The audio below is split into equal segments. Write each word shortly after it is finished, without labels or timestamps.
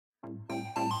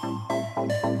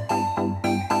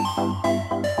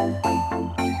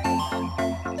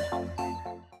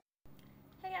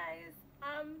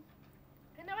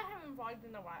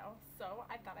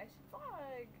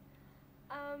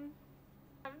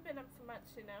Haven't been up so much,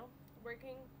 you know.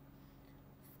 Working,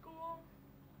 school,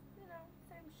 you know,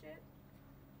 same shit.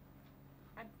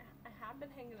 I have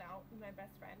been hanging out with my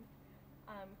best friend,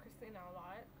 Christina, a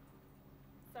lot.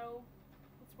 So,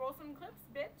 let's roll some clips,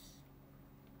 bitch.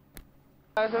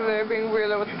 I was over there being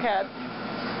weirdo with the cat.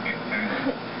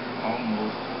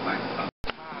 Almost like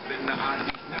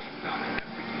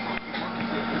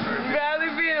Really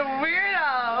being a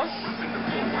weirdo.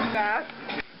 That's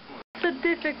the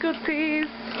difficulties.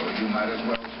 so you might as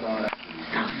well start out.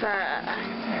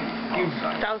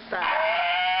 Salsa.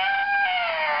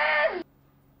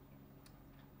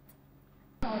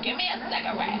 Give me a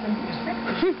cigarette.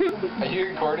 Are you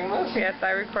recording this? Yes,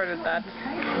 I recorded that.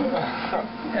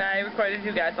 And I recorded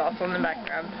you guys also in the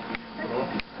background.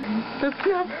 That's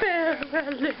not fair,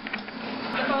 really.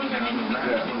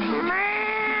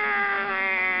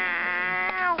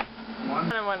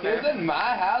 This is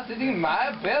my house eating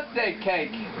my birthday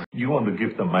cake. You want a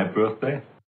gift on my birthday?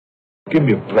 Give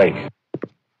me a break.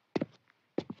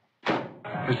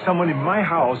 There's someone in my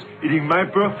house eating my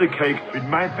birthday cake with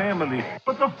my family.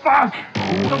 What the fuck?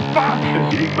 Who the fuck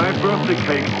is eating my birthday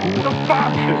cake? Who the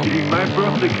fuck is eating my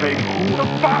birthday cake? Who the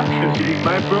fuck is eating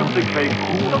my birthday cake?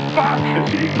 Who the fuck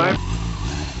is eating my...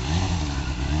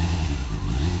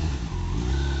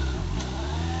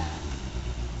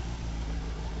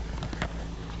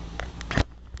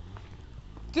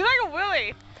 Do like a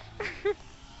Willy.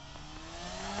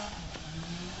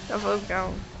 That was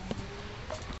going.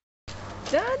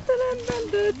 Dun, dun, dun, dun,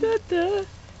 dun, dun, dun.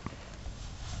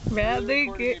 Bradley,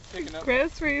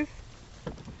 groceries.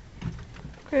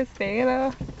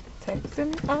 Christina,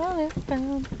 texting all this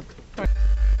time.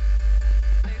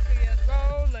 Stacey is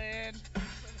rolling.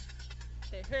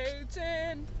 They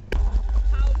hating.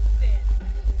 Posted.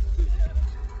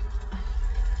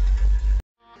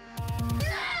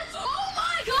 Yes! Oh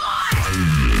my god!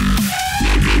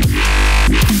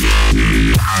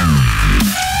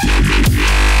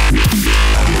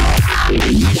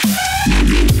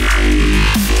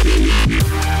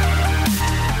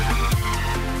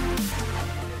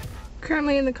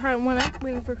 Currently in the car at 1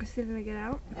 waiting for Christina to get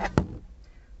out.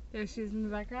 There she is in the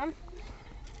background.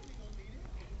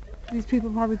 These people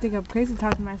probably think I'm crazy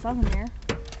talking to myself in here.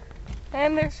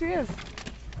 And there she is.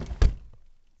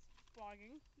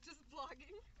 Vlogging. Just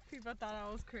vlogging. People thought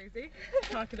I was crazy.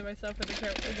 Talking to myself in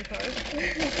the car.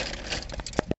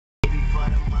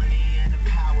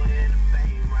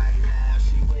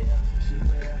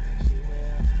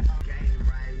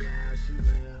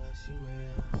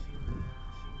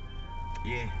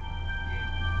 Yeah.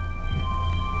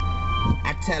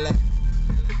 I tell her.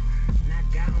 Now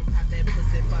go on, pop that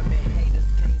pussy for me. Haters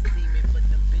can't see me, but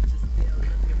them bitches still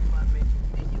looking for me.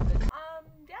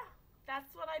 Yeah, that's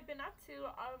what I've been up to.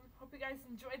 Hope you guys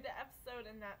enjoyed the episode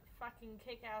and that fucking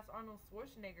kick-ass Arnold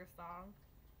Schwarzenegger song.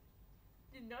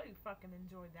 You know you fucking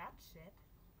enjoyed that shit.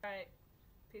 Alright,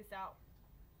 peace out.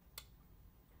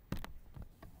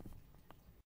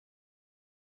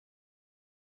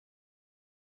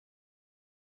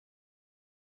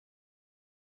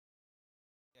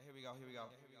 Here we go.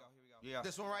 Yeah.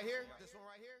 This one right here?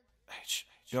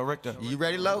 Yo, Richter, you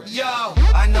ready, Lo? Yo,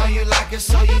 I know you like it,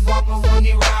 so you bumpin' when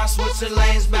you ride. Switch your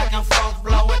lanes back and forth,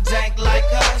 blow a dank like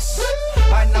us.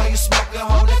 I know you smoking,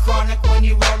 hold it chronic when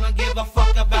you rollin'. Give a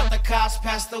fuck about the cops,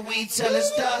 pass the weed till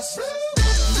it's dust.